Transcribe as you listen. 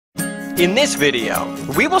In this video,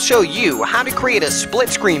 we will show you how to create a split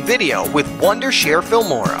screen video with Wondershare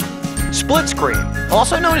Filmora. Split screen,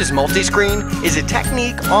 also known as multi-screen, is a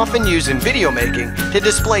technique often used in video making to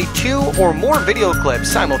display two or more video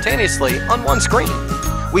clips simultaneously on one screen.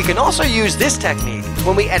 We can also use this technique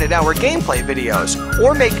when we edit our gameplay videos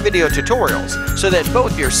or make video tutorials so that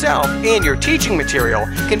both yourself and your teaching material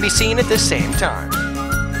can be seen at the same time.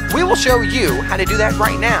 We will show you how to do that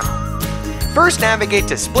right now. First, navigate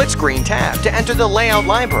to Split Screen tab to enter the Layout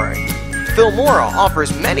library. Filmora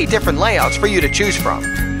offers many different layouts for you to choose from.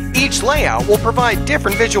 Each layout will provide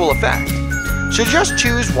different visual effect. So just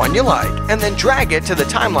choose one you like and then drag it to the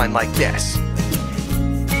timeline like this.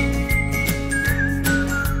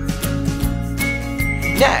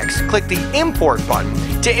 Next, click the Import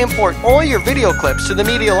button to import all your video clips to the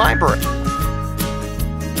media library.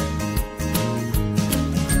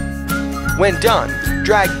 When done,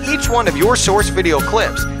 drag each one of your source video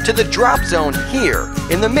clips to the drop zone here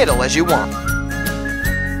in the middle as you want.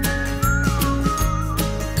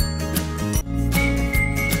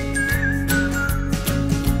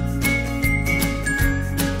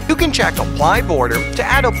 You can check Apply Border to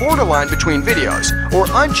add a borderline between videos or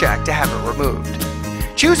uncheck to have it removed.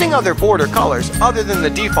 Choosing other border colors other than the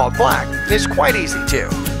default black is quite easy too.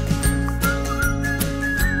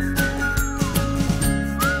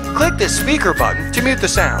 Click the speaker button to mute the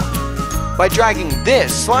sound. By dragging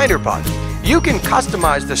this slider button, you can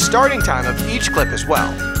customize the starting time of each clip as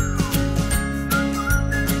well.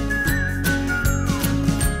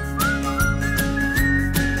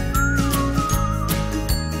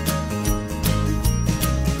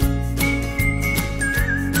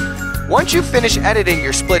 Once you finish editing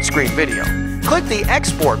your split screen video, click the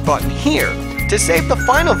Export button here to save the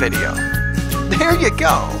final video. There you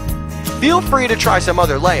go! Feel free to try some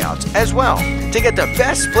other layouts as well to get the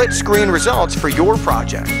best split screen results for your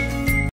project.